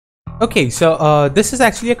Okay, so this is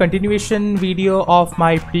actually a continuation video of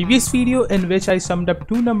my previous video in which I summed up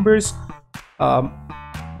two numbers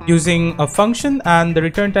using a function, and the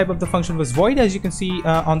return type of the function was void, as you can see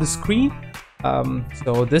on the screen.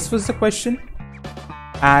 So this was the question,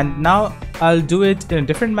 and now I'll do it in a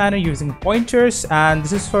different manner using pointers, and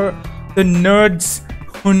this is for the nerds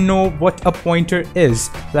who know what a pointer is,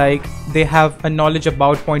 like they have a knowledge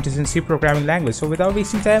about pointers in C programming language. So without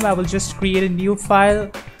wasting time, I will just create a new file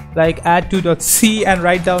like add2.c and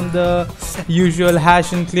write down the usual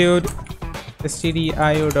hash include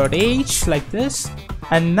stdio.h like this,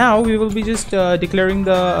 and now we will be just declaring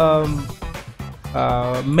the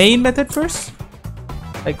main method first,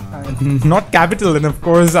 like not capital, and of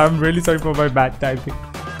course I'm really sorry for my bad typing.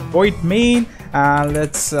 Void main, and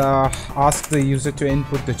let's ask the user to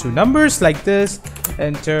input the two numbers like this.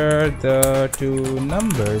 Enter the two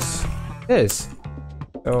numbers, this.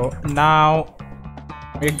 So now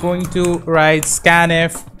we're going to write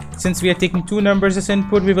scanf. Since we are taking two numbers as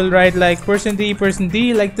input, we will write like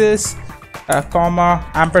 %d like this, comma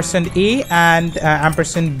 %a and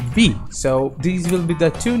 %b. So these will be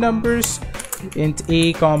the two numbers, int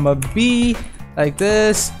a comma b like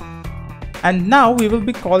this. And now we will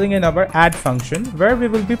be calling another add function where we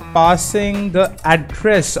will be passing the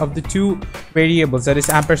address of the two variables, that is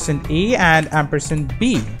 %a and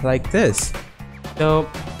 %b like this. So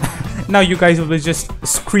now you guys will be just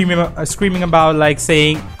screaming about, like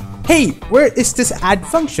saying, hey, where is this add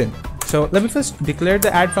function? So let me first declare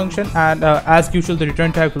the add function, and as usual the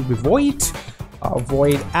return type will be void,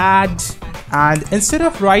 void add, and instead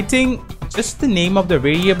of writing just the name of the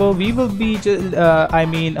variable, we will be just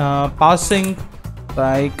passing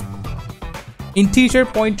like integer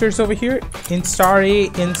pointers over here, int star a,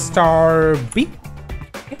 int star b.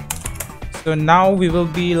 Okay. So now we will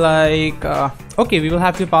be like okay, we will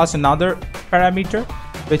have to pass another parameter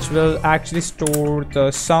which will actually store the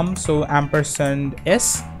sum, so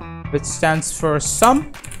 %s, which stands for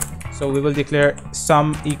sum. So we will declare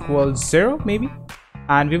sum equals 0 maybe,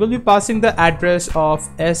 and we will be passing the address of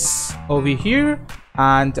s over here,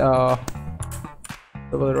 and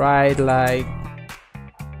we will write like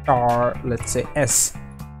star, let's say s.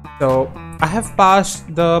 So I have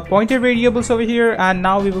passed the pointer variables over here, and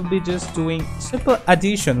now we will be just doing simple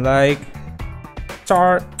addition like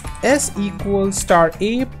star s equals star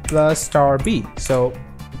a plus star b. So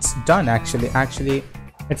it's done. Actually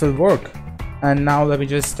it will work. And now let me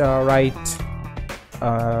just write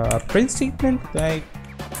a print statement like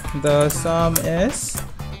the sum is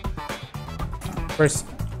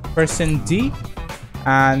 %d,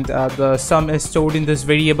 and the sum is stored in this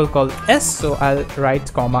variable called s, so I'll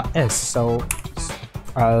write comma s. So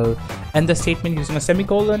I'll end the statement using a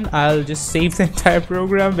semicolon. I'll just save the entire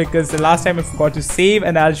program because the last time I forgot to save,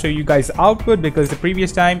 and I'll show you guys output because the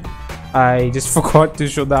previous time I just forgot to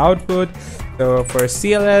show the output. So for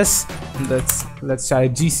CLS, let's try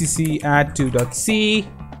gcc add2.c.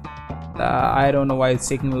 I don't know why it's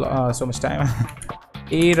taking so much time.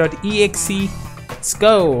 a.exe. Let's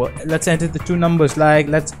go. Let's enter the two numbers, like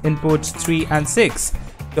let's input 3 and 6.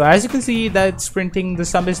 So as you can see, that's printing the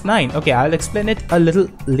sum is 9. Okay, I'll explain it a little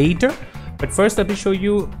later, but first let me show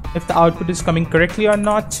you if the output is coming correctly or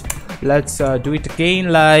not. Let's do it again,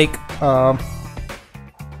 like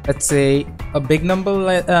let's say a big number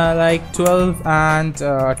like 12 and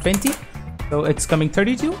 20. So it's coming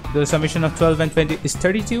 32. The summation of 12 and 20 is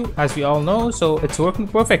 32, as we all know, so it's working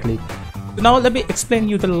perfectly. So now let me explain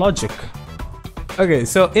you the logic. Okay,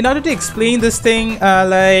 so in order to explain this thing,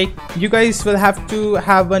 like you guys will have to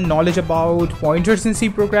have a knowledge about pointers in C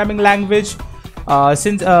programming language,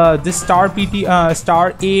 since this star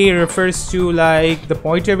a refers to like the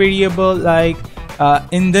pointer variable, like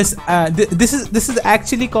in this this is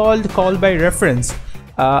actually called call by reference.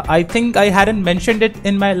 I think I hadn't mentioned it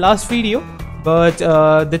in my last video, but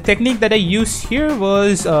the technique that I used here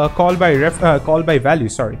was call by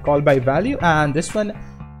value, and this one.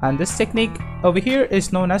 And this technique over here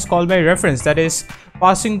is known as call by reference, that is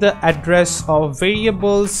passing the address of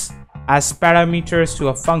variables as parameters to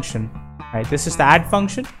a function. Right, this is the add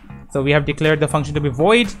function. So we have declared the function to be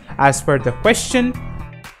void as per the question,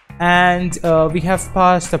 and we have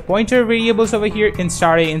passed the pointer variables over here in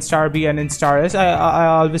star a, in star b, and in star s. I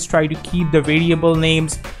always try to keep the variable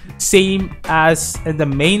names same as in the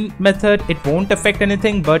main method. It won't affect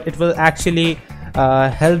anything, but it will actually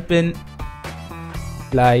help in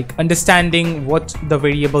like understanding what the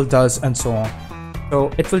variable does and so on.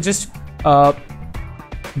 So it will just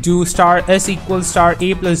do star s equals star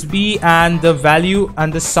a plus b, and the value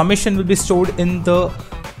and the summation will be stored in the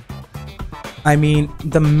I mean,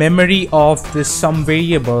 the memory of this sum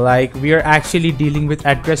variable, like we are actually dealing with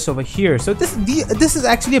address over here. So this is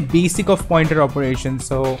actually a basic of pointer operation.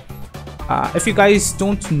 So if you guys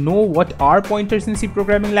don't know what are pointers in C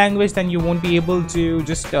programming language, then you won't be able to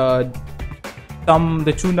just sum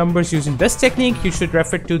the two numbers using this technique. You should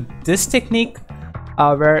refer to this technique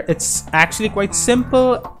where it's actually quite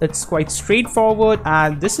simple, it's quite straightforward,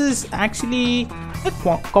 and this is actually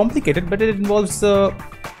not complicated, but it involves the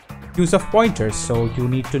use of pointers. So you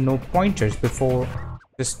need to know pointers before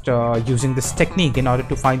just using this technique in order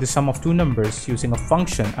to find the sum of two numbers using a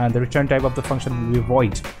function, and the return type of the function will be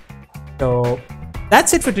void. So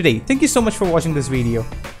that's it for today. Thank you so much for watching this video.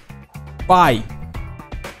 Bye.